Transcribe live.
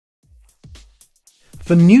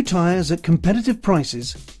For new tyres at competitive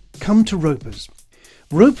prices, come to Ropers.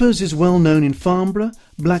 Ropers is well known in Farnborough,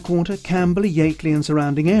 Blackwater, Camberley, Yateley and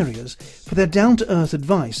surrounding areas for their down-to-earth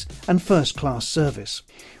advice and first-class service.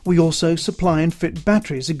 We also supply and fit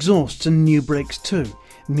batteries, exhausts and new brakes too.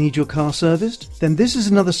 Need your car serviced? Then this is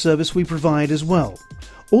another service we provide as well.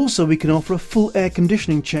 Also, we can offer a full air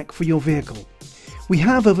conditioning check for your vehicle. We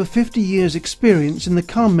have over 50 years experience in the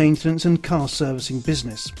car maintenance and car servicing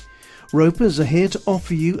business. Ropers are here to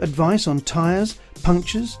offer you advice on tyres,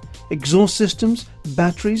 punctures, exhaust systems,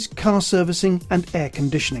 batteries, car servicing and air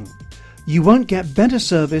conditioning. You won't get better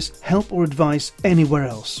service, help or advice anywhere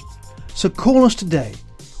else. So call us today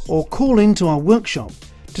or call into our workshop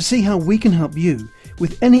to see how we can help you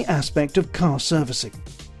with any aspect of car servicing.